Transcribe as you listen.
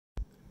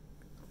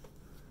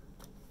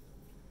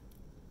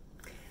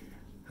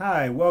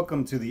Hi,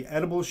 welcome to the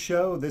Edibles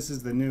Show. This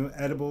is the new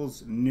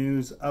Edibles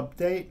News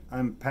Update.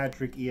 I'm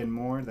Patrick Ian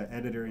Moore, the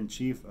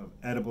Editor-in-Chief of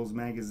Edibles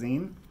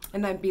Magazine.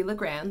 And I'm Bea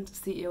LeGrand,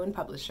 CEO and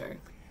Publisher.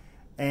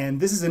 And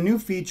this is a new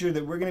feature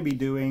that we're going to be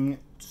doing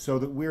so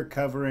that we're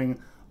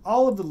covering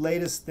all of the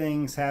latest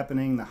things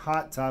happening, the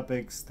hot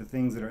topics, the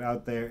things that are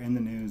out there in the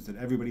news that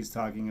everybody's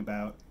talking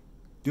about,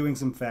 doing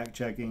some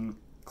fact-checking,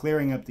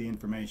 clearing up the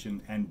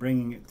information, and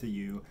bringing it to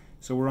you.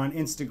 So we're on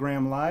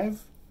Instagram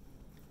Live,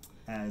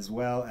 as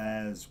well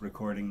as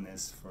recording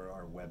this for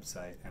our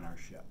website and our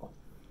show.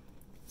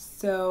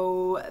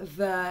 So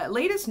the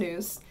latest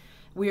news,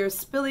 we are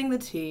spilling the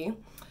tea.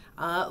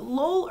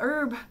 Lowell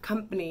Herb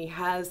Company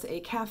has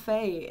a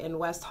cafe in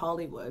West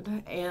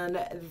Hollywood,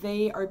 and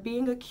they are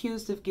being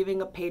accused of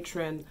giving a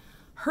patron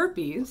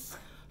herpes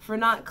for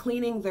not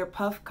cleaning their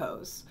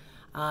puffcos.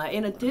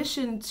 In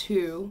addition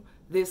to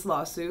this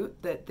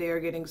lawsuit that they are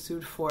getting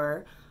sued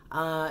for,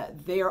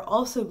 they are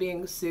also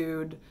being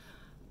sued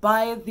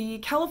by the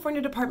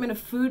California Department of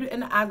Food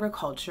and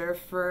Agriculture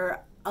for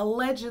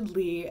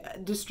allegedly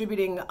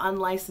distributing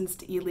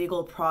unlicensed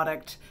illegal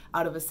product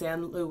out of a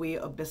San Luis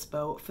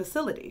Obispo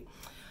facility.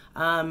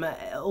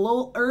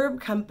 Lowell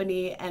Herb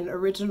Company and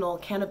Original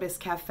Cannabis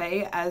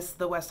Cafe, as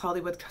the West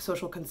Hollywood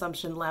Social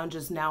Consumption Lounge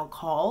is now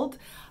called,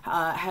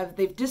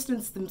 they've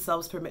distanced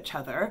themselves from each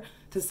other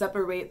to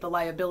separate the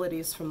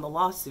liabilities from the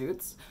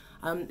lawsuits.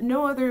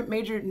 No other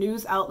major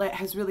news outlet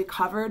has really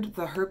covered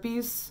the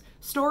herpes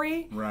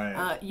story.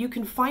 Right. You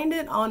can find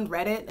it on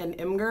Reddit and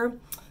Imgur.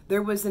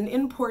 There was an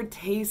in poor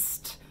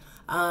taste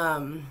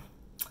meme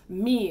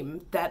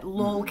that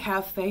Lowell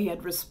Cafe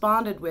had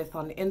responded with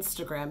on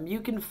Instagram.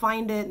 You can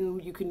find it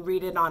and you can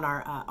read it on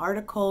our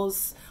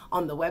articles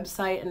on the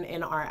website and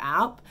in our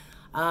app.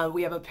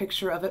 We have a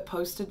picture of it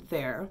posted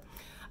there.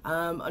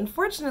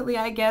 Unfortunately,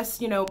 I guess,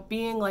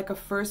 being like a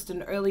first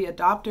and early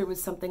adopter with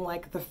something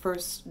like the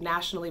first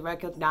nationally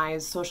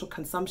recognized social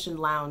consumption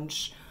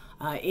lounge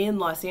in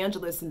Los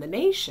Angeles in the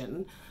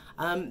nation,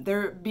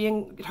 they're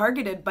being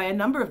targeted by a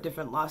number of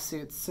different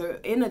lawsuits. So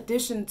in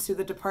addition to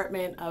the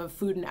Department of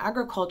Food and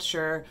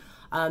Agriculture,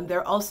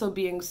 they're also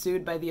being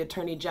sued by the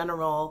Attorney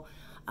General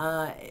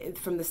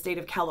from the state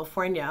of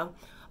California,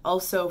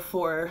 also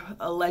for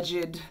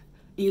alleged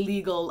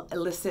illegal,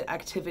 illicit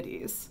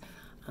activities.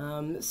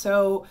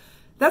 So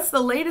that's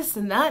the latest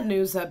in that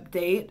news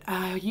update.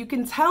 You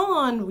can tell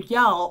on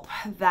Yelp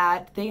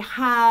that they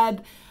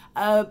had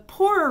a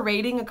poorer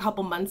rating a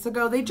couple months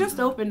ago. They just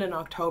opened in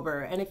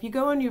October, and if you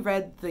go and you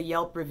read the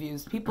Yelp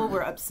reviews, people were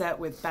upset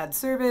with bad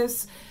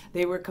service.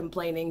 They were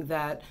complaining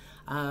that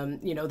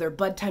their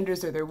bud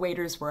tenders or their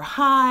waiters were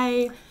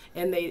high,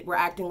 and they were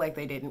acting like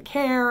they didn't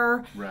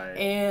care. Right.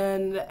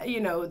 And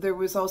there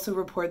was also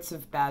reports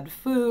of bad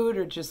food,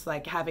 or just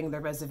like having their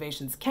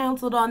reservations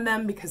canceled on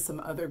them because some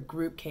other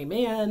group came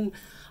in.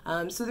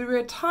 So there were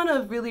a ton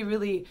of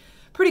really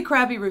pretty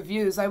crappy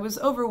reviews. I was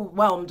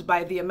overwhelmed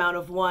by the amount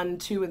of 1,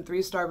 2, and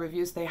 3-star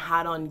reviews they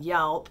had on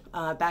Yelp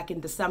back in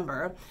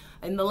December.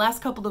 In the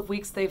last couple of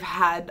weeks, they've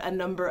had a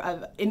number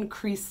of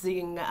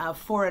increasing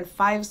 4 and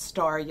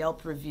 5-star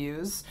Yelp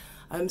reviews.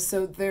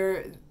 So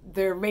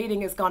their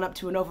rating has gone up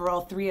to an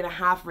overall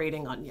 3.5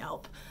 rating on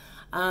Yelp.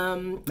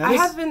 I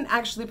haven't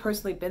actually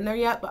personally been there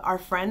yet, but our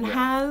friend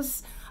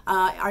has.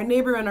 Our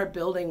neighbor in our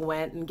building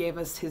went and gave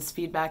us his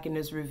feedback and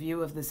his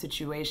review of the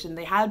situation.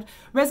 They had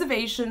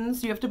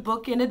reservations. You have to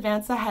book in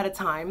advance ahead of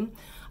time.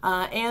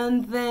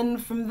 And then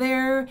from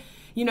there,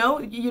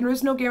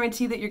 there's no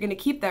guarantee that you're going to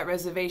keep that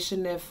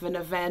reservation. If an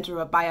event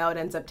or a buyout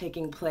ends up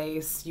taking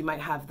place, you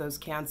might have those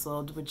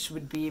canceled, which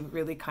would be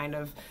really kind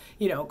of,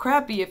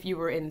 crappy if you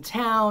were in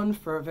town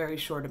for a very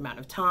short amount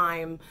of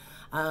time.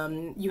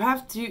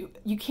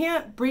 You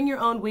can't bring your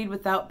own weed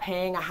without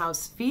paying a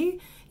house fee.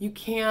 You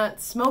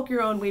can't smoke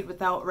your own weed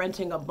without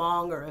renting a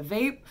bong or a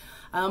vape,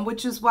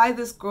 which is why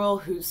this girl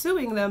who's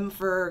suing them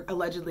for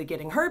allegedly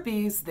getting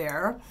herpes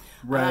there.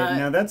 Right.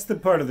 Now that's the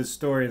part of the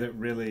story that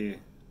really,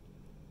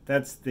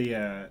 that's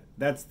the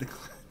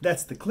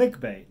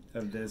clickbait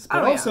of this.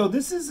 But also,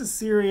 this is a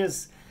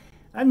serious,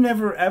 I've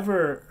never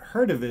ever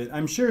heard of it.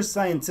 I'm sure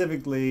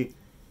scientifically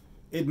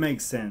it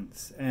makes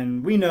sense.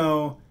 And we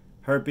know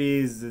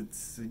herpes,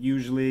 it's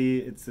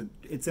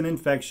an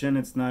infection.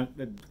 It's not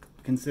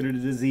considered a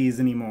disease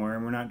anymore,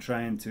 and we're not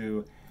trying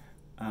to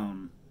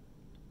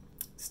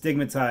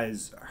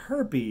stigmatize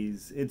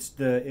herpes. It's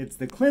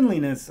the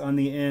cleanliness on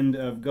the end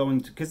of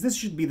going to, because this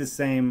should be the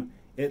same,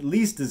 at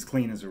least as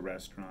clean as a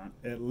restaurant,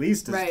 at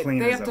least as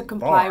clean as a bar. They have to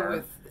comply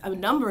with a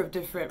number of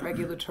different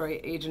regulatory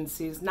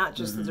agencies, not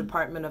just the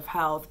Department of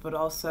Health, but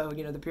also,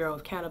 the Bureau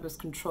of Cannabis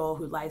Control,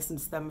 who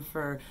licensed them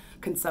for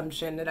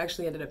consumption. It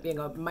actually ended up being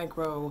a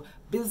micro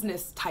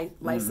business type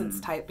license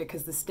type,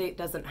 because the state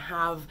doesn't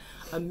have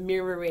a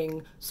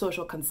mirroring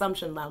social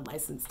consumption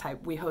license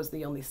type. WeHo's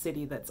the only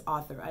city that's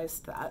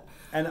authorized that.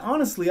 And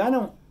honestly,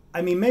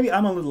 maybe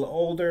I'm a little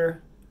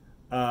older.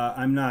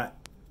 I'm not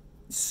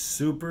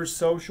super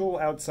social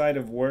outside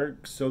of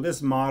work, so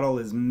this model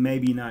is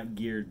maybe not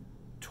geared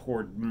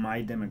toward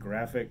my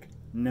demographic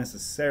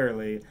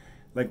necessarily.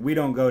 like we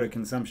don't go to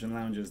consumption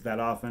lounges that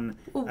often.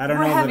 Well, I don't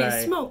we're know heavy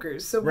that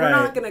smokers, so we're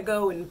not going to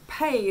go and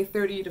pay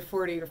 $30 to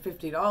 $40 or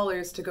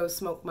 $50 to go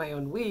smoke my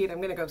own weed. I'm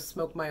going to go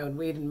smoke my own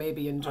weed and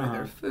maybe enjoy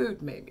their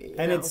food, maybe.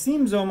 And it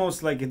seems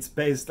almost like it's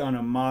based on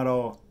a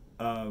model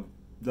of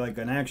like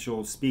an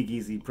actual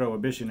speakeasy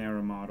prohibition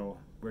era model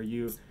where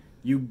you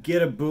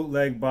get a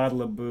bootleg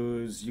bottle of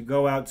booze, you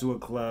go out to a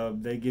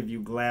club, they give you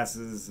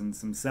glasses and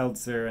some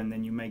seltzer, and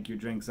then you make your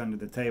drinks under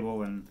the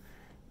table and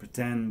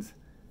pretend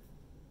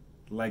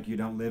like you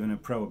don't live in a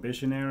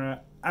prohibition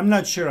era. I'm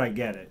not sure I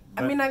get it.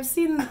 I mean, I've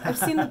seen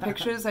the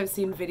pictures. I've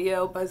seen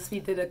video.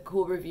 BuzzFeed did a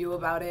cool review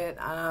about it.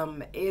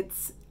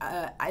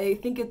 I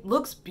think it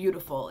looks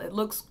beautiful. It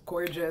looks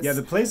gorgeous. Yeah,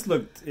 the place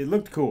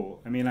looked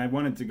cool. I mean, I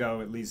wanted to go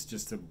at least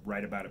just to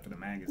write about it for the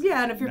magazine.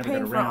 Yeah, and if you're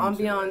paying for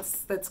ambiance,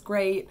 that's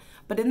great.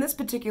 But in this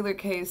particular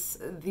case,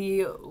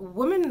 the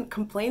woman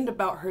complained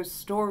about her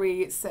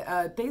story,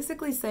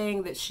 basically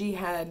saying that she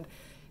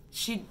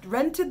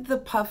rented the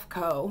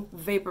Puffco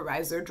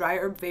vaporizer, dry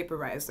herb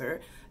vaporizer,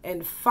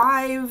 and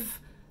 5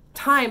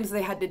 times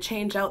they had to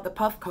change out the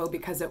Puffco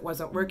because it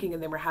wasn't working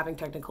and they were having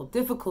technical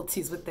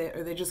difficulties with it,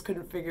 or they just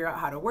couldn't figure out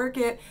how to work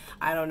it.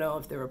 I don't know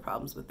if there were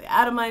problems with the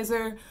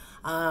atomizer.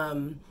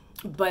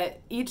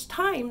 But each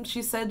time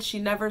she said she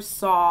never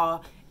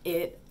saw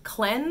it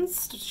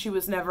cleansed. She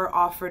was never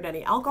offered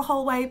any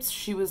alcohol wipes.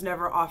 She was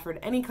never offered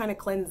any kind of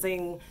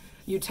cleansing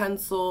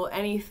utensil,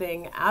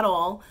 anything at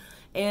all.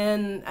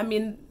 And I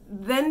mean,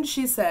 then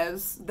she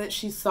says that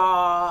she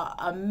saw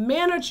a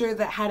manager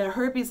that had a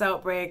herpes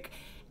outbreak,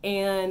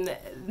 and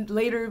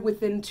later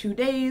within 2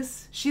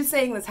 days, she's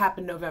saying this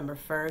happened November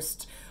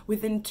 1st.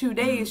 Within 2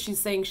 days, she's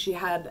saying she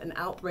had an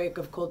outbreak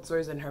of cold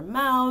sores in her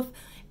mouth.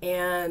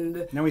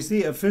 And now we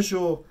see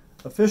official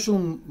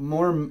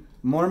Mormion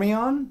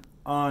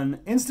on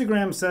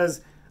Instagram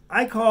says,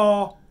 I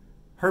call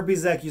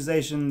herpes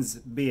accusations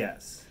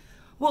BS.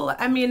 Well,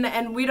 I mean,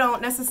 and we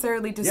don't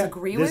necessarily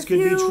disagree with you.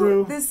 This could be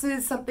true. This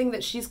is something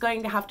that she's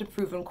going to have to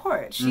prove in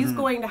court. She's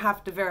going to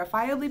have to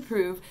verifiably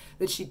prove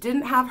that she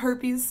didn't have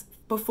herpes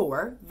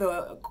before,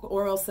 the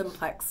oral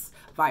simplex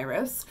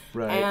virus,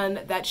 and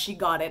that she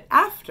got it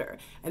after.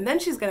 And then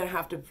she's going to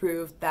have to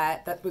prove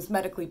that that was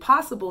medically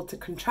possible to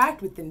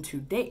contract within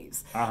 2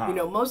 days. You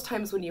know, most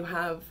times when you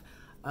have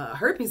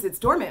herpes, it's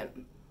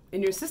dormant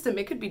in your system.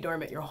 It could be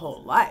dormant your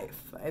whole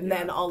life. And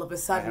then all of a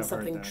sudden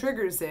something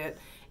triggers it,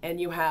 and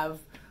you have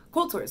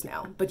cold sores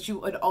now. But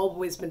you had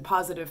always been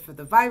positive for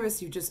the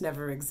virus. You just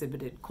never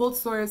exhibited cold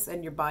sores,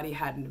 and your body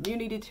had an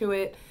immunity to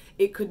it.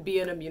 It could be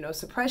an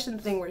immunosuppression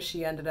thing where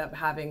she ended up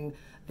having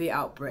the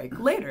outbreak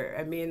later.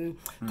 I mean,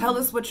 tell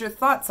us what your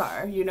thoughts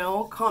are,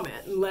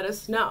 comment and let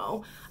us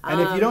know. And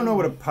if you don't know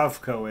what a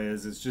Puffco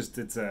is, it's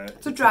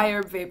a dry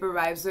herb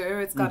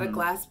vaporizer. It's got a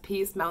glass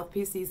piece,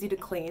 mouthpiece, easy to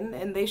clean,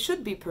 and they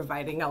should be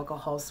providing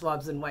alcohol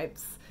swabs and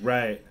wipes.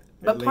 Right.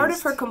 But part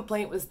of her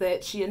complaint was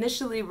that she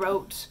initially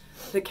wrote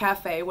the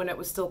cafe when it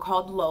was still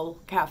called Lowell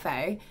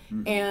Cafe,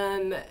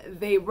 and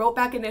they wrote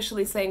back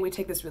initially saying, we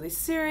take this really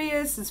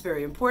serious, it's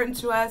very important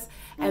to us,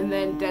 and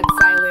then dead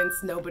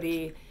silence,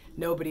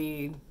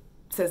 nobody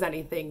says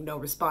anything, no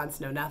response,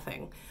 no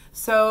nothing.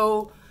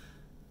 So,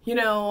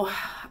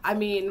 I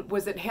mean,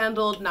 was it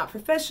handled not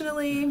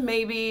professionally?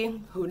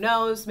 Maybe. Who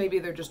knows? Maybe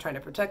they're just trying to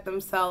protect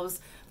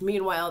themselves.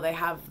 Meanwhile, they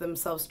have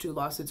themselves 2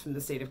 lawsuits from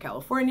the state of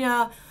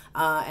California,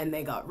 and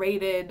they got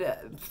raided.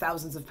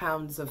 Thousands of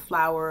pounds of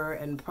flour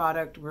and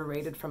product were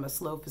raided from a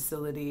slow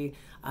facility,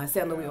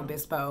 San Luis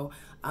Obispo,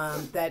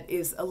 that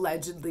is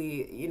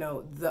allegedly,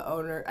 the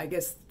owner, I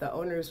guess the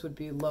owners would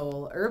be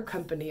Lowell Herb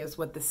Company, is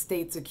what the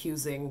state's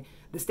accusing,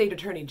 the state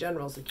attorney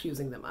general's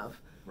accusing them of.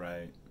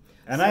 Right.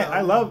 And so,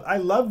 I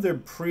love their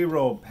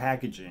pre-roll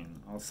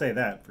packaging. I'll say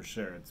that for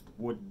sure. It's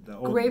the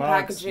old great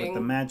box packaging with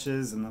the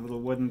matches and the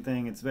little wooden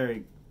thing. It's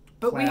very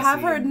But we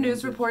have heard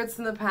news reports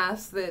in the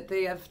past that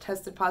they have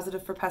tested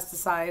positive for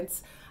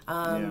pesticides.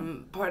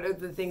 Part of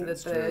the thing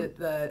that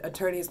the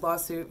attorney's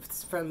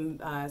lawsuits from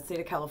state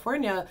of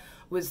California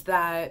was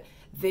that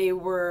they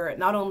were,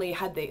 not only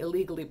had they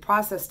illegally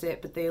processed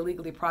it, but they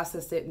illegally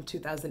processed it in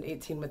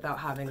 2018 without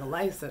having a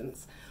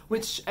license.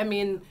 Which, I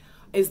mean,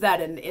 is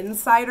that an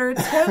insider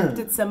tip?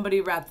 Did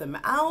somebody rat them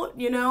out?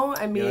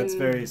 I mean, that's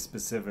very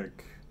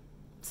specific.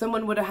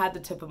 Someone would have had to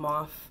tip them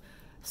off.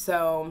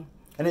 So.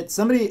 And it's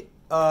somebody,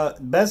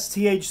 best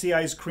THC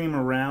ice cream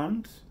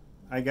around,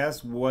 I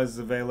guess, was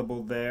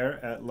available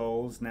there at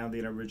Lowell's, now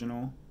the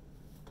original.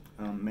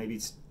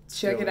 Maybe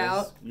check it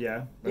out.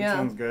 Yeah, that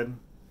sounds good.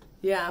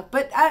 Yeah,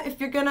 but if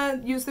you're going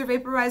to use their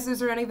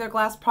vaporizers or any of their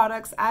glass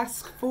products,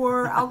 ask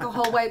for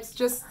alcohol wipes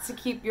just to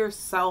keep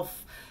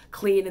yourself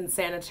clean and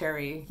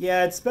sanitary.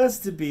 Yeah, it's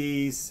best to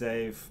be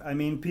safe. I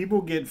mean,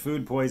 people get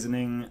food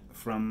poisoning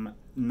from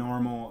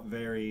normal,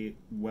 very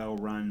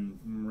well-run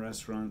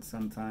restaurants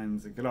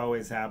sometimes. It could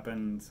always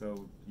happen,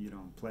 so,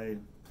 play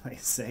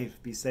safe.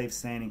 Be safe,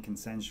 sane, and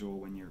consensual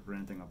when you're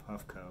renting a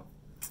Puffco.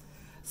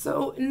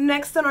 So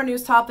next on our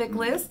news topic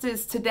list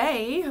is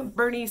today,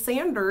 Bernie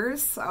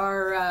Sanders,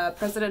 our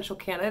presidential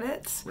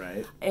candidate.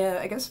 Right.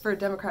 I guess for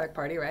Democratic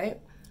Party, right?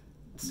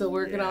 Still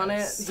working on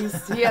it.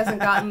 He hasn't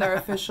gotten their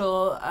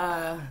official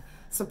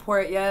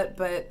support yet,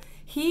 but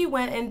he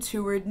went and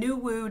toured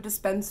NuWu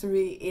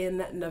Dispensary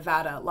in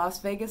Nevada.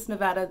 Las Vegas,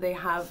 Nevada, they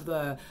have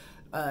a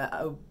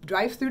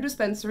drive-through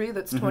dispensary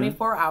that's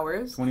 24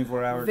 hours.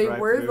 24-hour They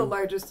drive-through. were the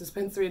largest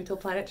dispensary until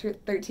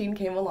Planet 13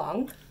 came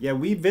along. Yeah,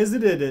 we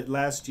visited it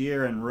last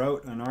year and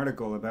wrote an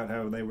article about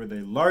how they were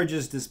the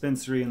largest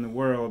dispensary in the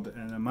world,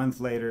 and a month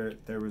later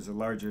there was a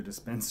larger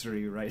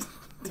dispensary right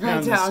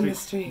down the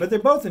street. But they're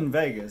both in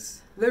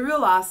Vegas. They're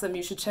real awesome.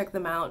 You should check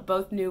them out.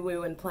 Both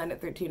NuWu and Planet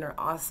 13 are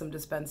awesome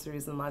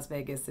dispensaries in Las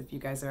Vegas. If you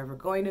guys are ever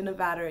going to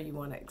Nevada or you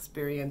want to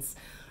experience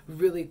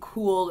really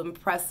cool,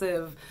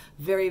 impressive,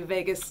 very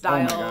Vegas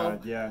style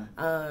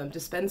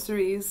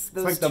dispensaries.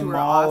 Those it's like the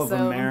Mall of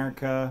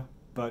America,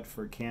 but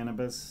for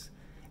cannabis.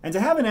 And to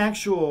have an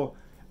actual,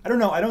 I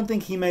don't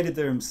think he made it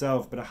there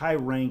himself, but a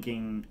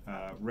high-ranking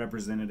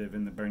representative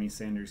in the Bernie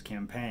Sanders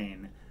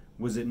campaign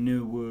was at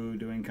NuWu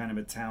doing kind of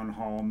a town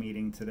hall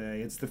meeting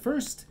today. It's the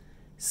first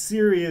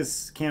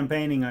serious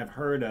campaigning I've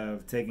heard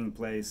of taking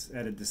place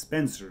at a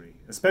dispensary,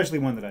 especially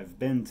one that I've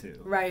been to.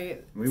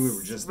 Right. We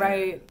were just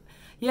there.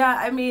 Yeah,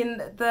 I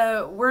mean,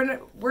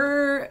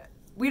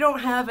 we don't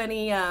have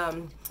any,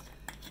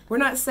 we're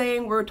not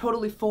saying we're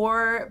totally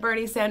for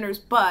Bernie Sanders,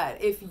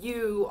 but if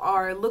you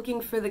are looking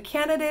for the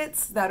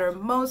candidates that are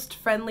most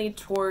friendly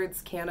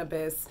towards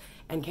cannabis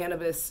and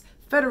cannabis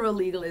federal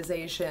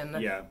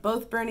legalization,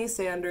 both Bernie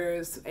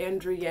Sanders,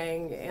 Andrew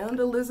Yang, and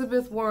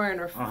Elizabeth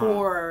Warren are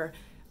for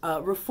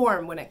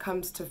reform when it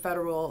comes to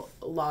federal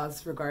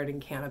laws regarding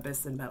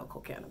cannabis and medical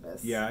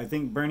cannabis. Yeah, I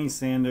think Bernie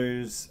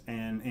Sanders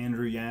and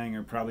Andrew Yang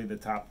are probably the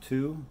top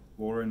two.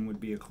 Warren would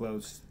be a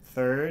close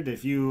third.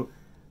 If you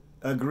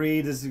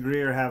agree,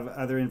 disagree, or have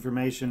other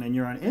information and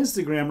you're on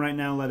Instagram right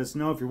now, let us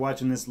know. If you're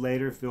watching this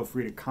later, feel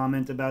free to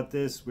comment about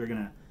this. We're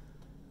gonna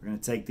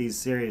take these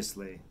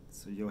seriously,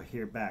 so you'll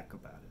hear back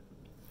about it.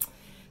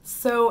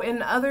 So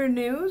in other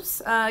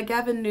news,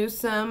 Gavin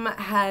Newsom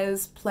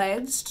has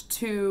pledged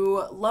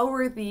to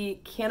lower the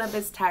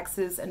cannabis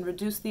taxes and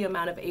reduce the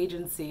amount of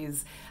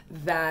agencies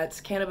that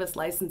cannabis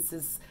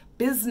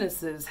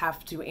businesses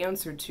have to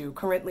answer to.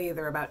 Currently,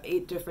 there are about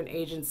 8 different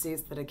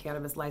agencies that a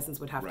cannabis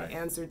license would have to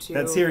answer to.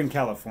 That's here in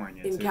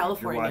California. In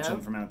California. If you're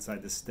watching from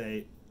outside the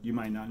state, you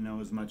might not know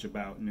as much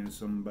about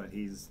Newsom, but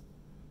he's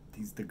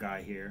the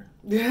guy here.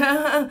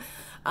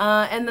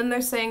 And then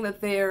they're saying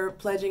that they're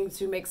pledging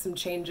to make some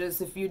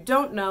changes. If you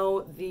don't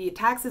know, the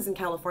taxes in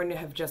California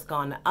have just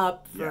gone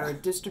up for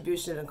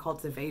distribution and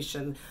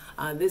cultivation.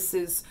 This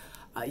is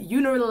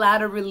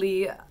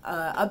unilaterally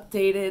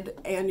updated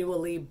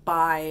annually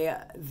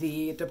by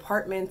the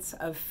Department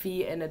of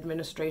Fee and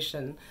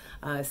Administration,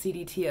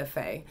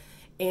 CDTFA.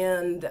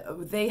 And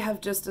they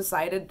have just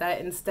decided that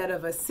instead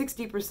of a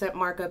 60%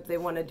 markup, they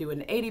want to do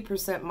an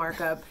 80%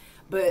 markup.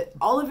 But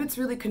all of it's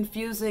really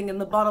confusing,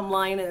 and the bottom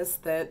line is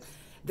that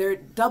they're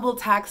double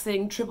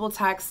taxing, triple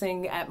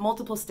taxing at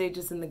multiple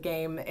stages in the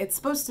game. It's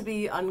supposed to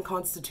be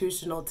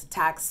unconstitutional to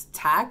tax,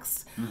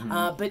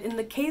 but in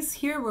the case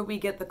here where we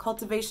get the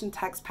cultivation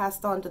tax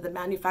passed on to the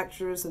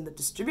manufacturers and the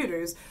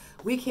distributors,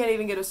 we can't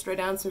even get a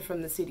straight answer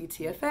from the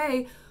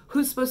CDTFA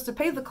who's supposed to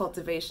pay the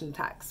cultivation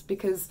tax,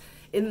 because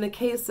in the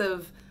case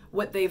of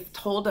what they've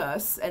told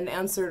us and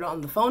answered on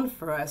the phone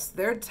for us,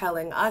 they're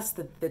telling us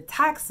that the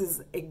tax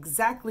is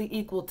exactly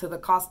equal to the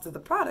cost of the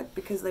product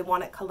because they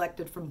want it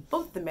collected from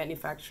both the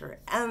manufacturer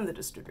and the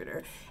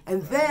distributor.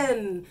 And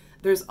then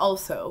there's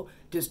also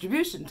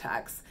distribution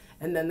tax,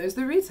 and then there's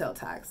the retail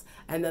tax,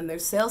 and then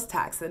there's sales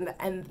tax, and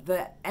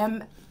the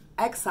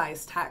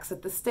excise tax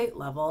at the state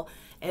level,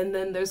 and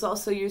then there's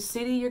also your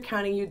city, your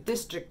county, your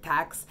district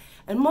tax,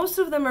 and most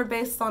of them are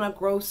based on a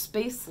gross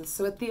basis.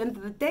 So at the end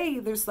of the day,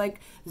 there's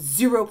like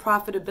zero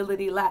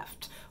profitability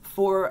left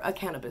for a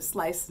cannabis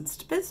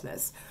licensed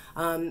business.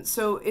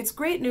 So it's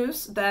great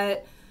news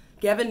that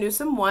Gavin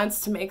Newsom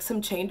wants to make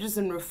some changes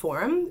and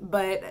reform,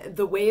 but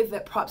the way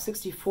that Prop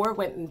 64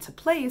 went into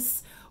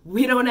place,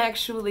 we don't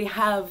actually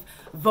have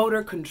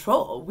voter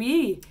control.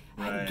 We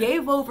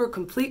gave over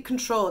complete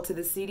control to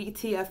the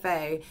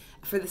CDTFA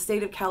for the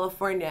state of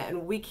California,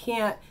 and we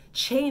can't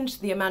change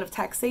the amount of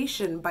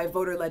taxation by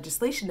voter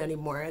legislation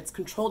anymore. It's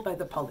controlled by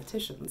the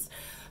politicians.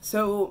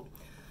 So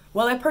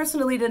while I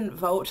personally didn't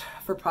vote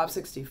for Prop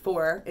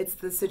 64, it's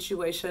the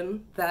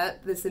situation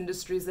that this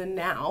industry's in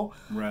now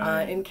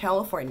in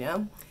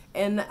California.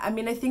 And I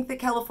mean, I think that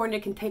California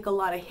can take a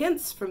lot of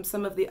hints from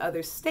some of the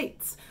other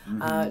states.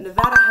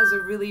 Nevada has a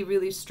really,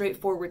 really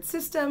straightforward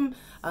system.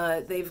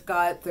 They've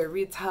got their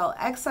retail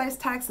excise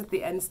tax at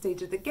the end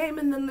stage of the game,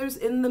 and then there's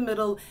in the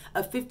middle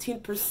a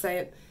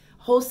 15%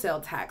 wholesale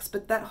tax,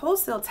 but that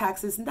wholesale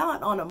tax is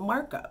not on a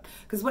markup,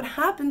 because what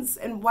happens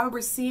and why we're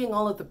seeing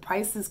all of the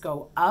prices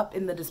go up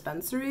in the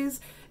dispensaries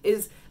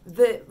is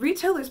the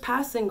retailers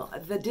passing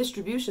the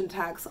distribution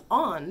tax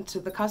on to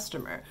the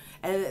customer.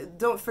 And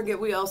don't forget,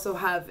 we also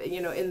have,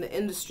 in the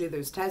industry,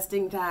 there's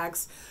testing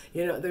tax,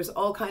 there's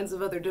all kinds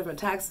of other different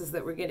taxes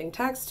that we're getting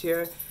taxed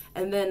here.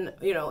 And then,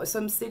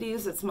 some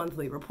cities it's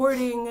monthly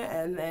reporting,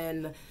 and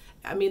then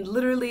I mean,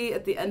 literally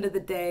at the end of the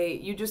day,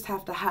 you just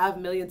have to have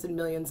millions and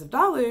millions of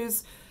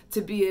dollars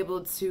to be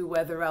able to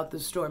weather out the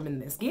storm in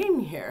this game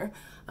here.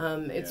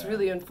 It's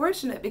really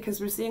unfortunate because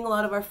we're seeing a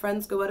lot of our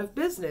friends go out of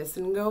business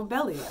and go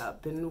belly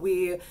up, and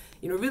we,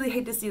 really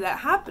hate to see that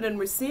happen. And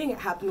we're seeing it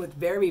happen with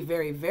very,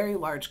 very, very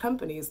large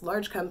companies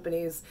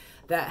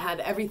that had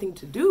everything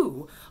to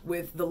do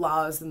with the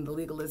laws and the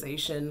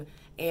legalization,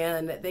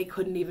 and they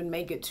couldn't even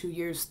make it 2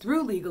 years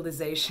through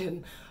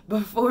legalization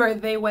before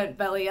they went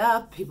belly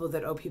up. People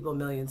that owe people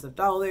millions of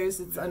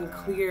dollars. It's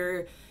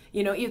unclear.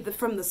 Either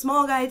from the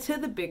small guy to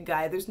the big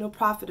guy, there's no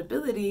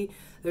profitability.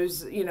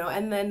 There's,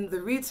 and then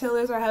the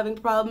retailers are having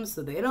problems,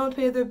 so they don't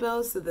pay their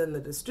bills. So then the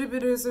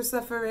distributors are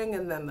suffering,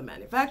 and then the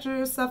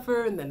manufacturers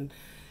suffer. And then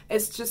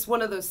it's just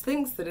one of those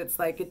things that it's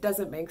like, it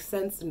doesn't make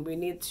sense and we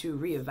need to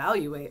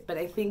reevaluate. But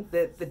I think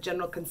that the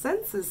general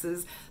consensus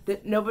is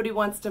that nobody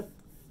wants to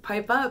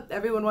pipe up.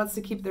 Everyone wants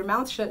to keep their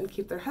mouth shut and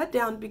keep their head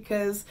down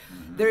because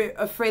they're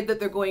afraid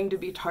that they're going to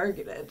be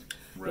targeted,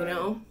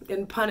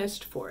 and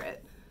punished for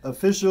it.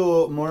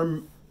 Official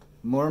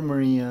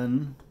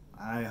Mormorian,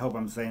 I hope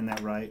I'm saying that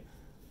right.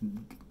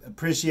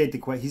 Appreciate the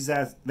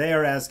question. They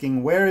are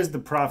asking, where is the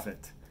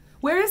profit?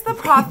 Where is the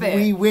profit?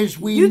 We wish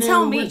we knew. You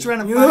tell me. We're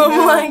trying to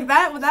find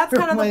out. Like that's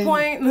kind of the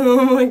point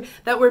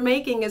that we're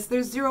making is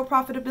there's zero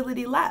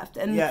profitability left.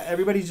 And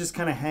everybody's just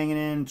kind of hanging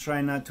in,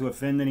 trying not to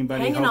offend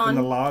anybody, hoping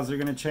the laws are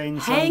going to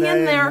change someday. Hang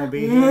in there. And we'll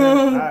be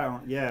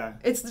here.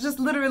 It's just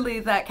literally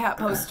that cat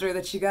poster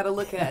that you got to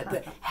look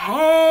at.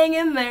 Hang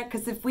in there,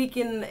 because if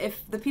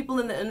the people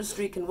in the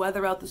industry can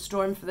weather out the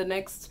storm for the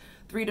next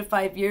 3 to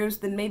 5 years,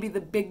 then maybe the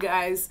big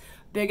guys,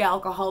 big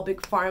alcohol, big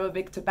pharma,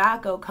 big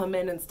tobacco come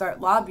in and start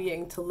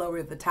lobbying to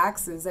lower the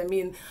taxes. I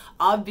mean,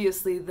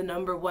 obviously the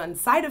number one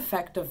side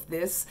effect of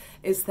this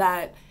is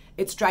that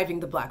it's driving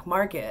the black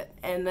market.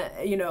 And,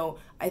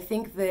 I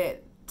think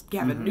that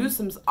Gavin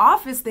Newsom's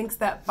office thinks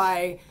that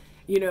by,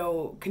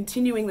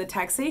 continuing the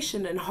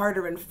taxation and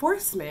harder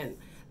enforcement,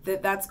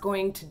 that's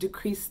going to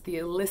decrease the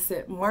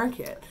illicit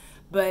market.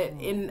 But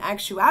in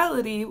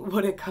actuality,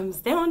 what it comes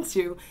down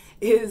to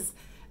is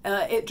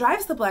it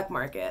drives the black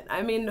market.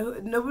 I mean,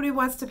 nobody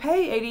wants to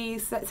pay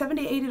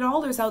 $70,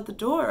 $80 out the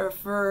door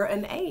for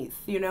an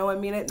eighth, I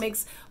mean, it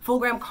makes full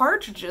gram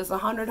cartridges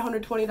 $100,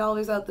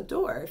 $120 out the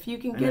door. If you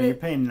can get it... You're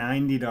paying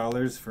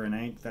 $90 for an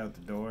eighth out the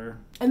door.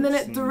 And then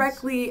it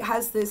directly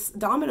has this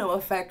domino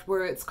effect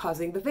where it's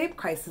causing the vape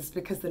crisis,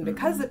 because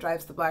it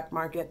drives the black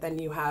market, then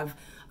you have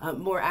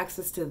more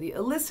access to the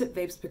illicit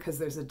vapes because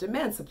there's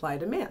a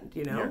supply-demand,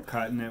 You're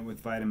cutting it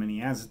with vitamin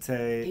E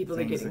acetate. People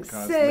are getting that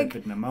cause sick.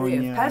 Lipid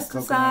pneumonia, they have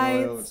pesticides.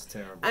 Oil, it's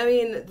terrible. I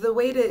mean, the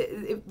way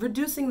to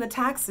reducing the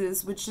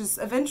taxes, which is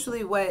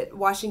eventually what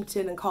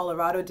Washington and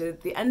Colorado did.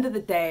 At the end of the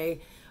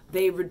day,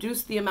 they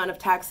reduced the amount of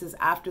taxes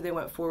after they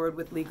went forward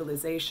with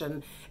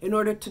legalization in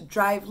order to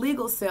drive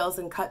legal sales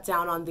and cut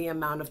down on the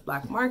amount of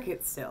black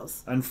market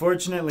sales.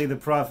 Unfortunately, the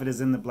profit is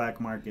in the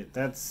black market.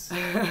 That's...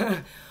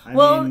 in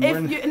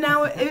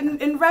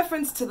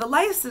reference to the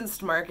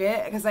licensed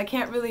market, because I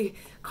can't really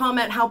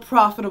comment how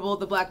profitable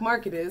the black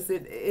market is,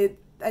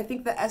 I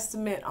think the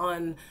estimate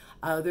on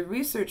the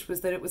research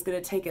was that it was going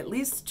to take at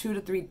least 2 to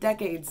 3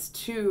 decades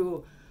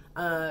to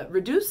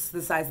reduce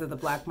the size of the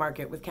black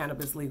market with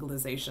cannabis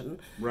legalization.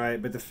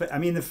 Right, but the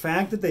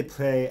fact that they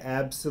pay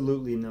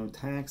absolutely no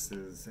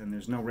taxes and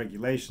there's no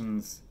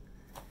regulations,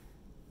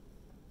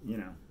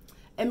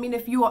 I mean,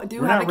 if you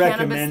do have a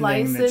cannabis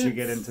license, that you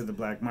get into the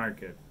black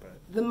market, but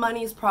the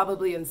money's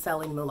probably in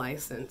selling the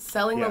license.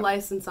 The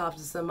license off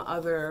to some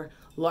other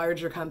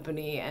larger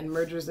company, and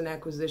mergers and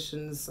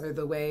acquisitions are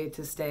the way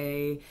to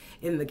stay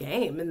in the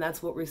game. And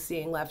that's what we're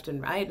seeing left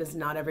and right, is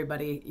not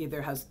everybody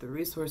either has the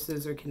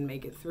resources or can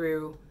make it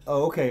through.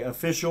 Oh, okay.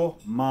 Official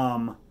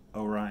Mom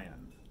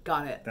Orion.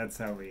 Got it. That's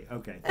how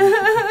okay.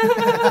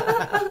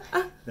 Thank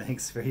you.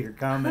 Thanks for your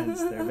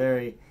comments.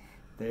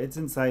 It's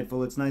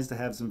insightful. It's nice to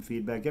have some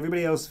feedback.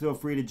 Everybody else, feel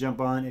free to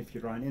jump on. If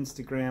you're on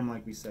Instagram,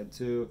 like we said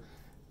too,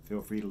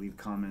 feel free to leave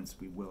comments.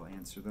 We will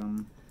answer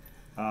them.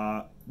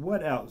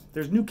 What else?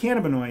 There's new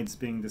cannabinoids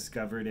being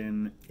discovered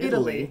in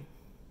Italy,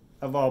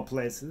 of all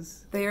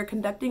places. They are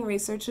conducting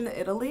research in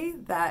Italy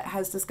that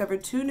has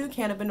discovered 2 new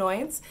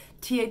cannabinoids,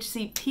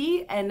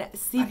 THC-P and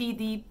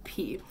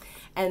CBD-P.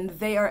 And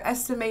they are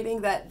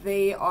estimating that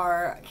they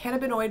are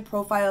cannabinoid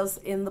profiles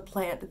in the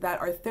plant that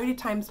are 30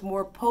 times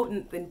more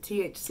potent than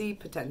THC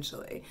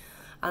potentially.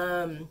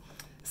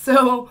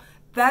 So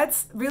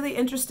that's really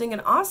interesting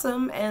and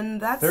awesome. And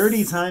that's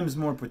 30 times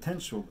more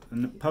potential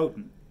and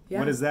potent. Yeah.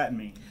 What does that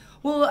mean?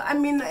 Well, I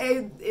mean,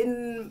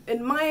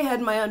 in my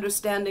head, my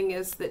understanding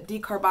is that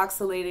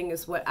decarboxylating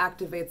is what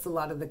activates a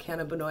lot of the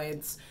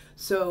cannabinoids.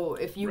 So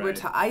if you were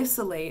to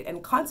isolate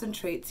and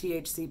concentrate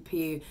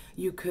THC-P,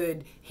 you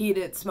could heat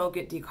it, smoke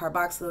it,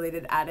 decarboxylate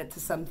it, add it to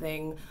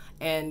something,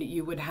 and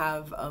you would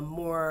have a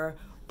more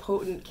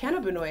potent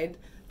cannabinoid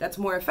that's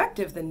more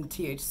effective than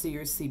THC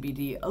or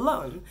CBD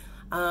alone.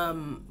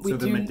 So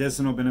the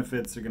medicinal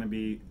benefits are going to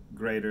be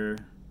greater.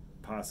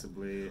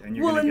 possibly, and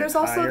you're well, gonna and get there's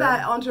also higher.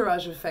 that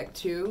entourage effect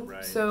too.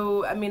 Right.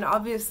 So, I mean,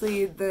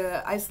 obviously,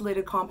 the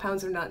isolated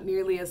compounds are not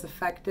nearly as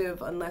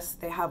effective unless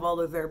they have all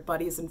of their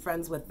buddies and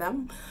friends with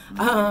them.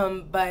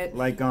 But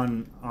like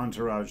on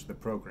Entourage, the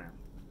program.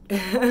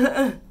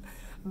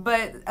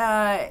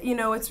 But you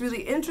know, it's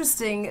really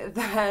interesting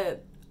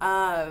that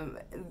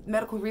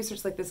medical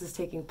research like this is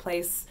taking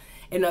place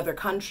in other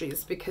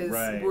countries because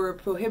Right. we're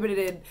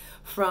prohibited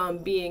from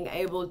being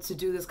able to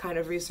do this kind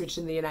of research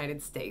in the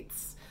United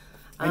States.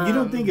 And you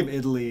don't think of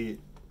Italy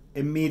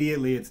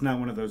immediately. It's not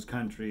one of those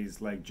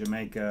countries like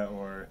Jamaica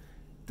or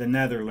the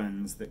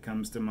Netherlands that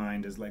comes to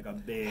mind as like a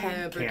big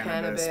Hemp or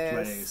cannabis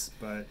cannabis.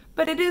 place.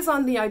 But it is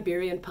on the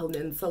Iberian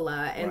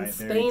Peninsula, and Right,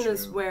 very Spain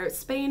is true. where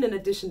Spain, in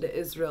addition to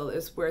Israel,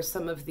 is where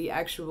some of the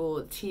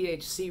actual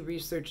THC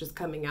research is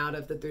coming out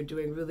of. That they're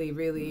doing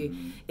really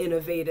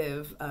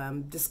innovative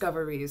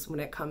discoveries when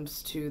it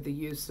comes to the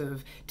use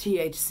of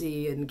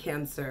THC in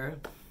cancer.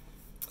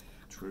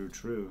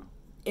 True.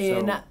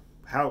 In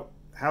So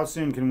how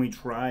soon can we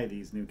try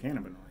these new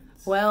cannabinoids?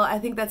 Well, I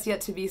think that's yet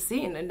to be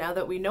seen. And now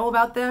that we know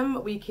about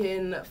them, we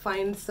can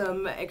find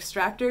some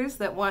extractors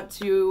that want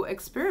to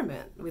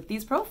experiment with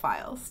these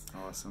profiles.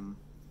 Awesome.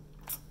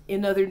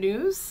 In other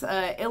news,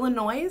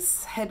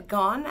 Illinois had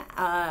gone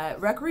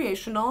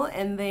recreational,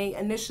 and they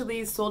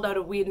initially sold out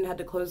of weed and had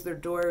to close their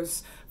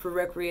doors for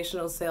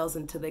recreational sales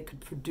until they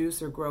could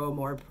produce or grow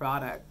more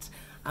product.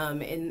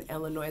 In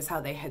Illinois, how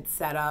they had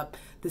set up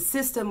the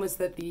system was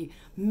that the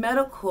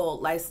medical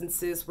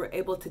licenses were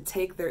able to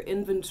take their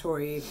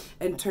inventory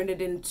and turn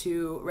it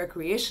into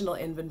recreational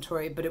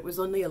inventory, but it was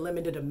only a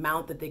limited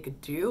amount that they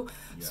could do.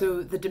 Yeah.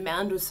 So the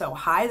demand was so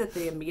high that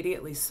they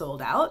immediately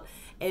sold out.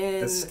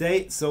 And The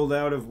state sold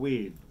out of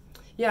weed.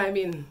 yeah, I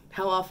mean,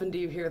 how often do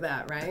you hear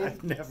that, right?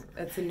 I've never.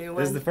 That's a new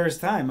This is one. the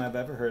first time I've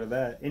ever heard of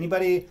that.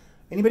 Anybody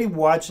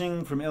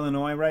watching from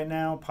Illinois right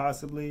now?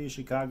 Possibly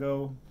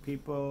Chicago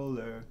people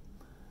or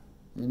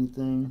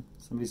anything?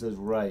 Somebody says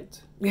right.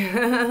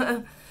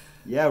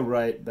 Yeah,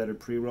 right. Better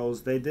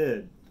pre-rolls. They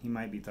did. He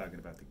might be talking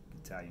about the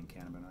Italian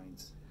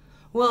cannabinoids.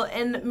 Well,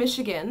 in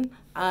Michigan,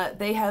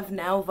 they have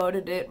now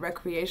voted it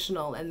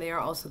recreational, and they are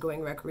also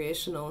going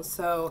recreational.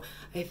 So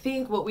I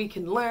think what we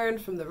can learn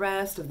from the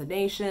rest of the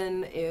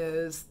nation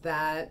is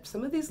that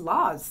some of these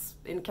laws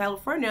in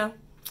California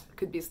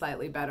could be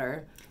slightly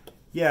better.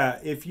 Yeah,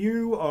 if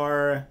you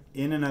are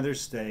in another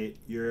state,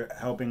 you're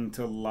helping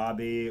to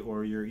lobby,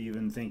 or you're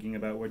even thinking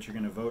about what you're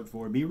going to vote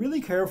for, be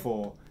really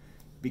careful,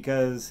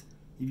 because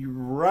if you're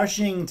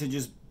rushing to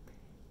just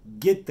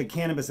get the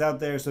cannabis out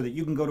there so that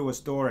you can go to a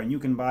store and you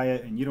can buy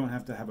it and you don't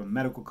have to have a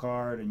medical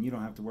card and you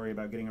don't have to worry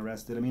about getting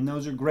arrested. I mean,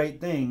 those are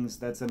great things.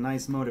 That's a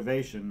nice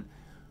motivation.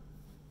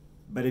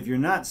 But if you're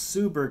not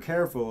super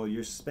careful,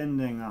 you're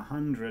spending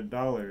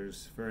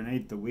 $100 for an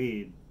eighth of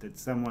weed that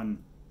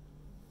some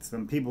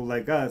people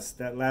like us,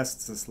 that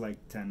lasts us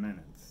like 10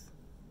 minutes.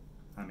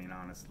 I mean,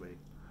 honestly,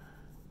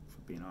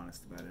 for being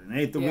honest about it. An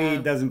eighth of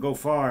weed doesn't go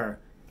far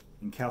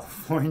in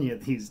California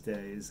these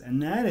days.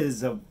 And that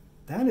is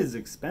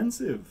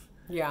expensive.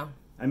 Yeah.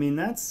 I mean,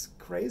 that's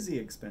crazy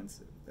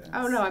expensive.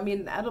 Oh, no, I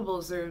mean,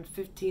 edibles are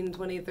 $15,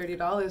 $20,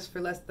 $30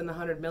 for less than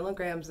 100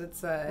 milligrams.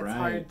 It's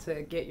hard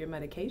to get your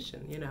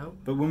medication, you know?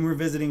 But when we're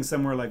visiting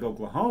somewhere like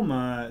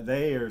Oklahoma,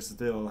 they are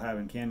still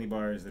having candy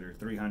bars that are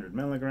 300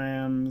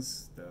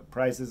 milligrams. The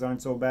prices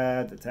aren't so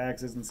bad. The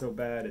tax isn't so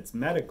bad. It's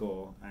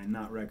medical and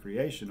not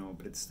recreational,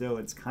 but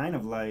it's kind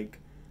of like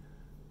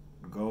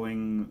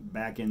going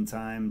back in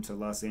time to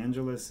Los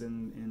Angeles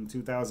in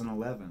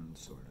 2011,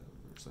 sort of,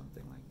 or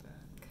something like that.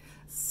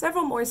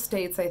 Several more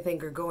states, I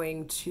think, are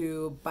going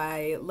to,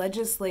 by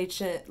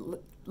legislative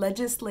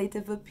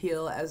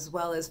appeal as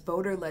well as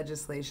voter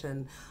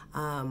legislation,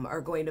 are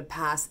going to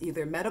pass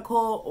either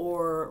medical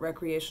or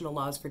recreational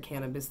laws for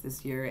cannabis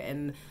this year.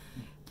 And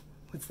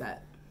what's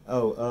that?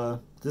 Oh,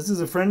 this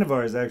is a friend of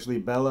ours, actually,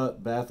 Bella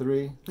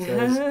Bathory,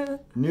 says,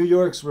 New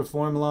York's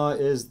reform law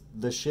is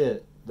the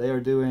shit. They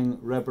are doing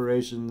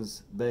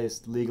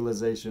reparations-based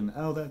legalization.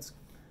 Oh, that's,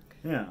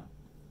 yeah.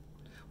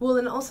 Well,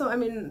 and also, I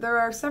mean, there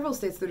are several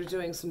states that are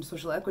doing some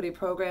social equity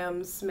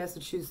programs.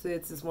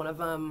 Massachusetts is one of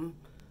them.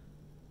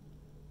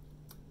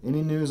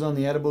 Any news on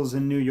the edibles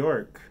in New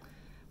York?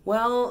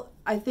 Well,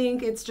 I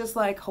think it's just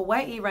like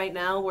Hawaii right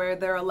now, where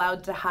they're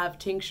allowed to have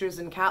tinctures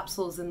and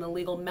capsules in the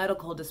legal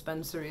medical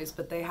dispensaries,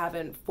 but they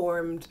haven't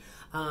formed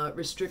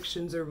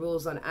restrictions or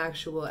rules on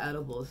actual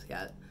edibles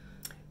yet.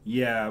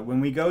 Yeah,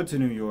 when we go to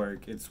New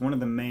York, it's one of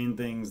the main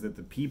things that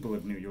the people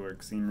of New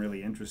York seem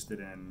really interested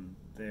in.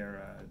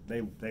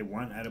 They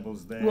want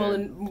edibles there. Well,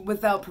 and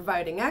without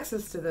providing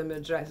access to them,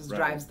 it drives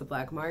the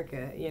black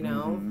market, you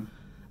know. Mm-hmm.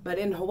 But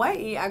in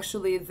Hawaii,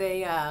 actually,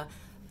 they have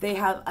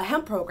a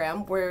hemp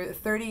program where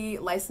 30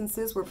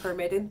 licenses were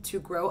permitted to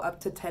grow up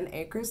to 10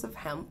 acres of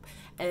hemp.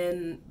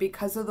 And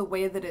because of the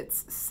way that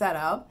it's set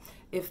up,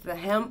 if the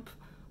hemp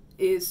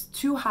is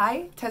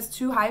tests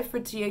too high for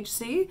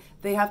THC,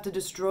 they have to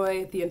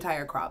destroy the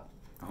entire crop.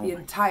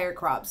 Entire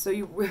crop. So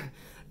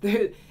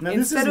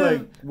Instead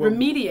of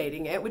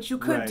remediating it, which you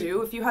could right.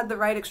 do if you had the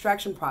right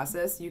extraction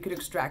process, you could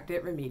extract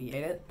it, remediate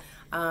it.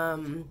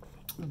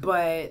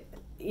 But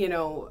you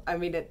know, I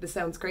mean, this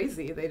sounds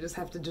crazy. They just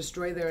have to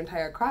destroy their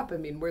entire crop. I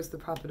mean, where's the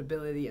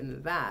profitability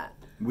in that?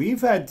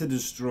 We've had to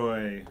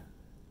destroy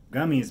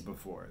gummies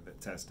before that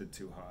tested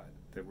too hot,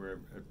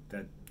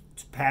 that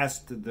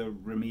passed the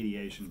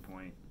remediation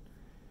point,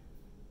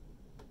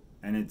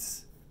 and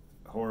it's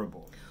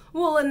horrible.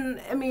 Well,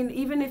 and I mean,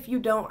 even if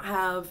you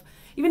have,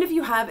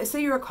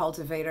 say you're a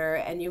cultivator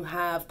and you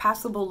have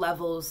passable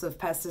levels of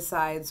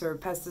pesticides or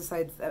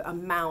pesticide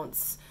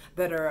amounts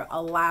that are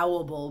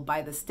allowable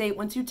by the state,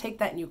 once you take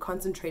that and you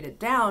concentrate it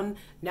down,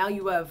 now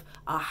you have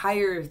a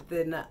higher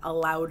than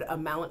allowed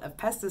amount of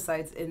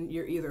pesticides in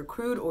your either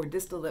crude or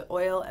distillate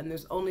oil, and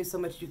there's only so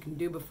much you can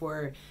do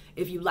before,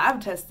 if you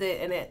lab test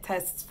it and it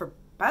tests for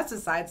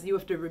pesticides, you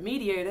have to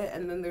remediate it,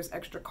 and then there's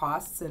extra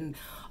costs, and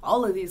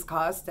all of these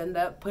costs end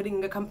up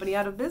putting a company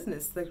out of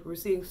business. Like, we're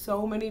seeing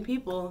so many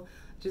people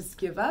just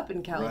give up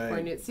in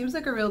California. Right. It seems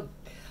like a real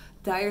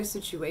dire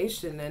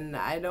situation, and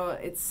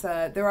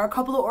there are a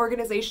couple of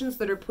organizations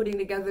that are putting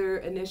together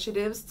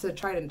initiatives to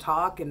try and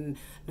talk and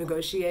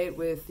negotiate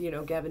with, you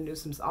know, Gavin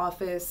Newsom's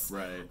office,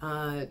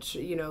 right.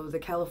 You know, the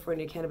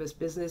California Cannabis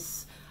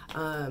Business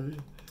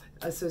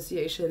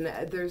Association.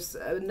 There's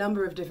a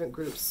number of different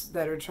groups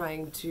that are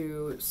trying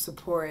to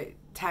support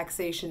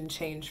taxation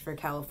change for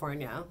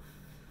California.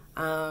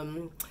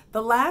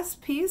 The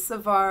last piece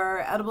of our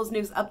Edibles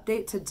News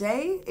update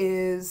today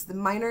is the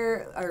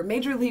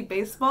Major League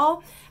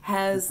Baseball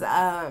has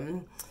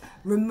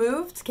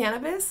removed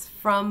cannabis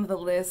from the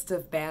list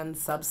of banned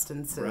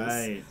substances.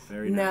 Right,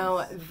 very nice.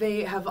 Now,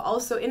 they have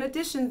also, in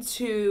addition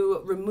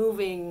to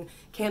removing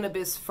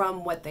cannabis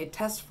from what they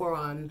test for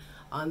on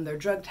their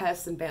drug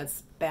tests and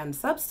banned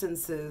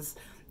substances,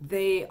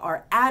 they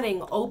are adding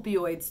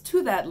opioids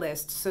to that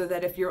list, so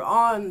that if you're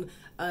on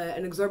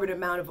an exorbitant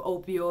amount of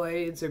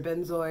opioids or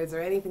benzoids or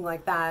anything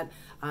like that,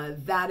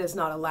 that is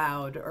not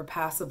allowed or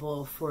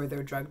passable for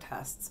their drug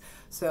tests.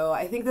 So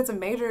I think that's a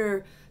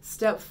major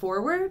step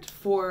forward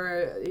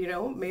for, you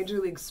know,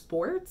 Major League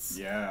Sports.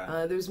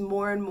 Yeah. There's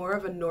more and more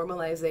of a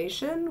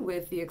normalization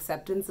with the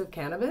acceptance of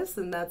cannabis,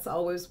 and that's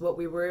always what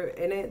we were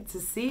in it to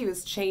see,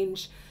 was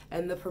change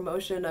and the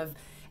promotion of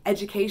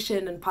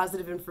education and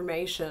positive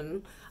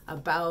information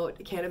about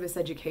cannabis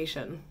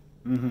education.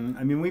 Mm-hmm.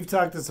 I mean, we've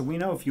talked to we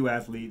know a few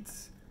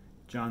athletes,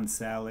 John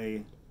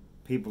Sally,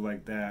 people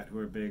like that who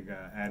are big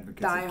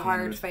advocates of cannabis.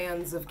 Die-hard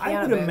fans of cannabis.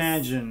 I would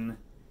imagine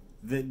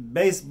that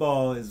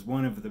baseball is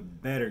one of the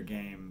better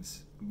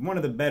games, one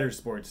of the better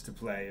sports to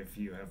play if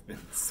you have been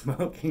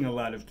smoking a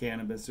lot of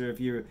cannabis, or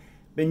if you've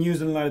been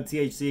using a lot of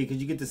THC, because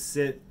you get to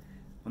sit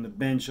on the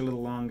bench a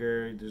little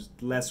longer. There's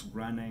less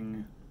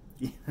running.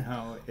 You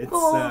know, it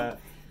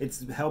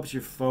helps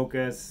your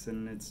focus,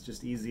 and it's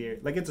just easier.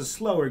 Like, it's a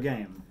slower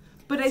game.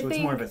 But I think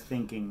it's more of a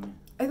thinking.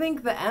 I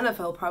think the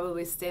NFL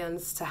probably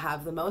stands to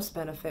have the most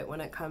benefit when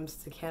it comes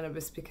to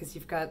cannabis, because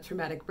you've got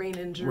traumatic brain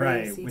injury,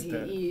 right,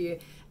 CTE,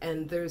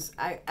 and there's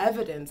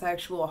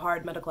actual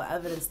hard medical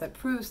evidence that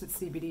proves that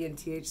CBD and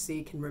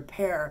THC can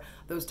repair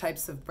those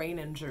types of brain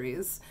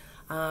injuries.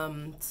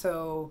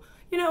 So,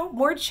 you know,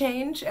 more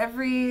change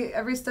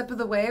every step of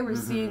the way. We're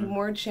seeing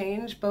more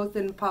change, both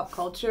in pop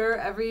culture.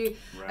 Every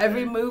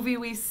movie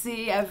we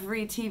see,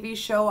 every TV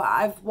show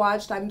I've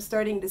watched, I'm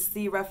starting to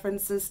see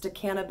references to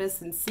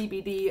cannabis and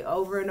CBD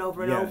over and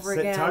over and over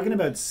again. Talking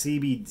about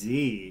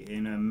CBD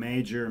in a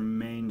major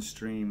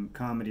mainstream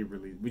comedy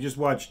release, we just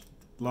watched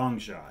Long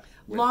Shot.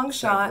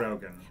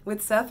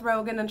 With Seth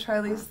Rogen and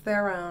Charlize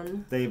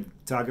Theron. They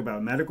talk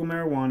about medical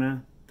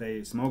marijuana.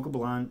 They smoke a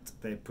blunt.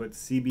 They put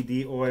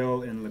CBD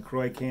oil in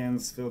LaCroix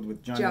cans filled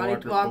with Johnny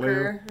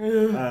Walker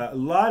Blue. A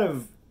lot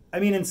of, I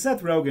mean, in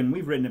Seth Rogen,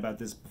 we've written about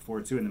this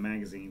before too in the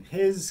magazine.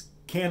 His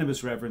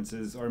cannabis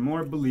references are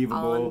more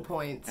believable. On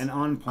point. And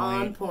on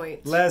point. On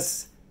point.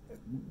 Less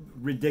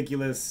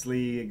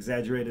ridiculously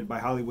exaggerated by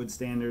Hollywood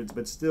standards,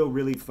 but still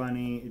really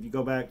funny. If you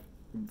go back,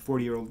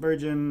 40-Year-Old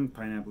Virgin,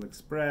 Pineapple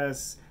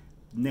Express,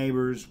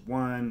 Neighbors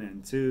 1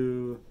 and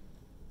 2,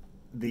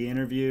 The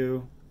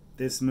Interview,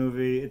 this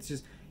movie, it's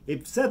just,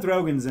 if Seth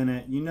Rogen's in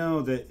it, you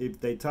know that if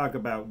they talk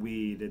about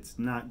weed, it's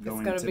not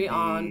going to be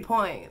on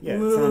point. Yeah,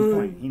 it's on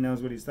point. He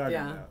knows what he's talking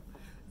about.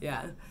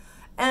 Yeah.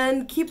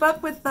 And keep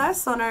up with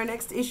us on our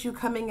next issue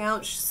coming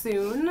out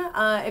soon.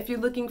 If you're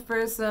looking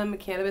for some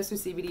cannabis or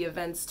CBD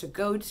events to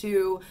go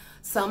to,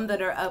 some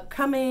that are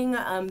upcoming.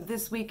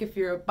 This week, if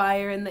you're a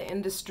buyer in the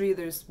industry,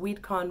 there's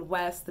WeedCon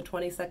West, the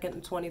 22nd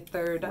and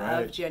 23rd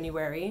of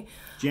January.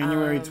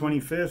 January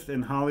 25th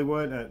in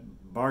Hollywood at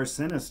Bar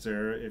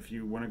Sinister, if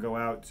you want to go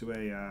out to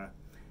a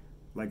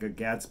like a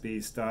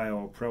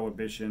Gatsby-style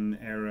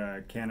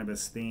Prohibition-era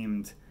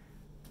cannabis-themed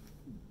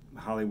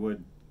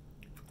Hollywood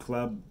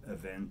club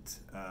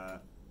event.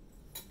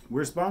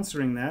 We're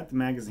sponsoring that. The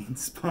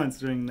magazine's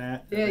sponsoring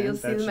that. Yeah, you'll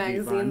see the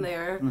magazine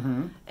there.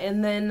 Mm-hmm.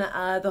 And then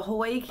the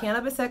Hawaii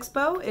Cannabis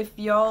Expo, if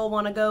y'all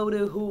want to go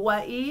to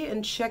Hawaii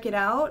and check it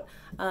out,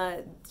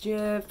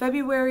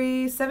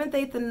 February 7th,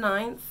 8th, and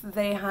 9th,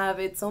 they have,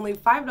 it's only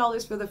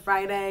 $5 for the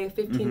Friday,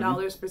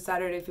 $15 for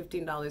Saturday,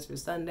 $15 for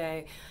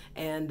Sunday,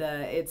 and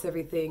it's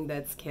everything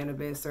that's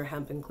cannabis or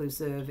hemp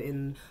inclusive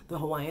in the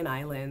Hawaiian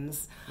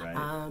Islands.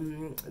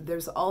 Right.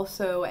 There's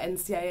also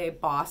NCIA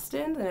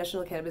Boston, the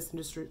National Cannabis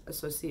Industry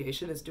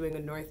Association, is doing a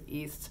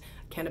Northeast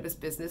Cannabis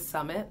Business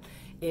Summit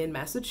in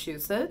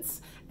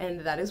Massachusetts,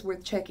 and that is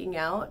worth checking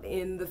out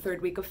in the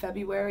third week of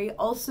February.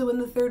 Also in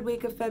the third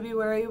week of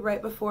February,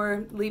 right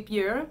before leap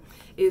year,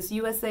 is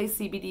USA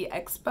CBD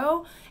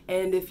Expo,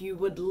 and if you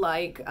would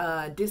like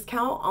a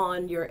discount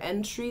on your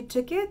entry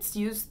tickets,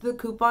 use the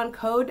coupon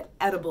code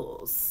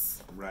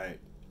EDIBLES. Right.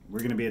 We're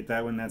going to be at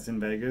that one. That's in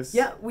Vegas.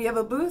 Yeah, we have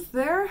a booth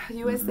there,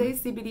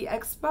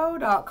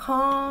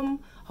 USACBDExpo.com,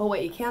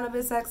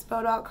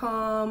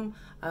 HawaiiCannabisExpo.com.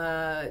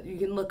 You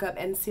can look up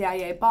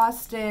NCIA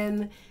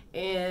Boston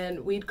and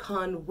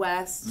WeedCon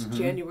West,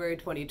 January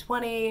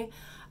 2020.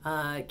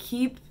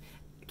 Keep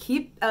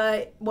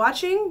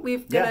watching. We'll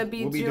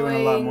be doing a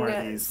lot more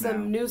of these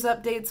some news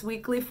updates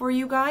weekly for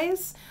you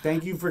guys.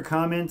 Thank you for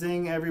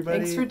commenting,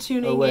 everybody. Thanks for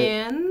tuning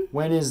in.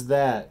 When is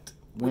that?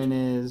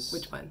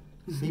 Which one?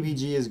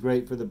 CBG is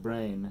great for the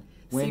brain.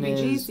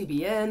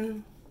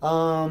 CBN.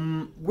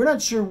 We're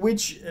not sure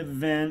which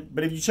event,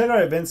 but if you check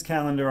our events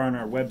calendar on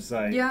our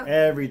website,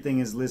 everything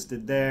is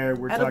listed there.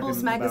 We're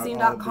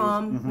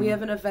ediblesmagazine.com. We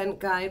have an event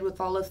guide with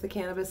all of the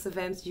cannabis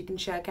events you can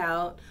check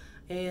out.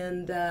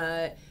 And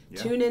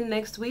tune in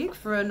next week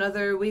for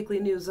another weekly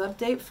news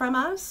update from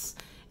us.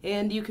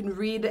 And you can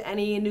read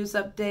any news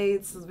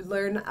updates,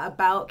 learn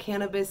about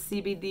cannabis,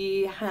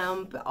 CBD,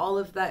 hemp, all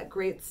of that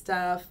great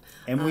stuff.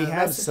 And we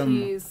have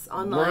some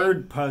online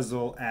word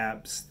puzzle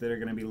apps that are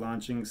going to be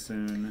launching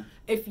soon.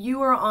 If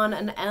you are on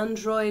an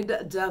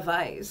Android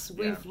device,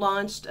 we've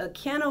launched a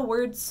Canna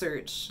word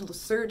search.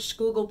 Search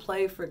Google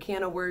Play for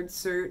Canna word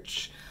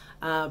search.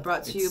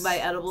 Brought to you by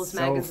Edibles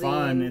Magazine. So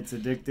fun. It's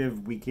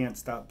addictive. We can't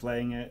stop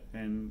playing it.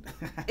 And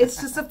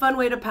it's just a fun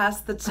way to pass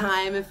the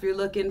time if you're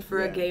looking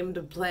for a game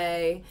to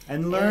play.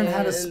 And learn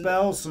how to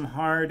spell some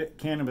hard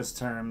cannabis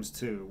terms,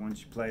 too.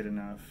 Once you play it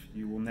enough,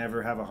 you will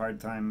never have a hard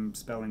time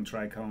spelling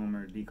trichome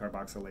or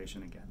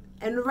decarboxylation again.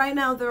 And right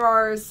now there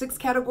are 6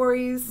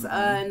 categories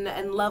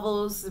and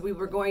levels. We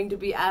were going to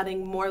be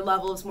adding more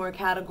levels, more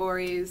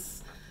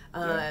categories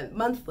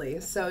monthly.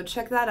 So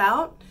check that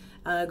out.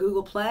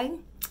 Google Play,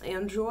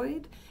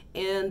 Android,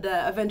 and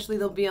eventually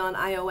they'll be on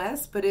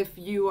iOS. But if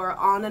you are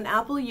on an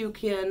Apple, you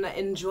can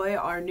enjoy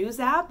our news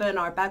app and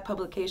our back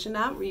publication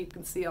app where you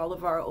can see all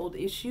of our old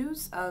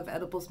issues of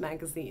Edibles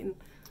Magazine.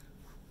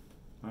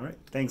 All right.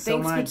 Thanks so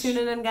much. Thanks for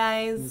tuning in,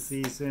 guys. We'll see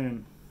you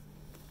soon.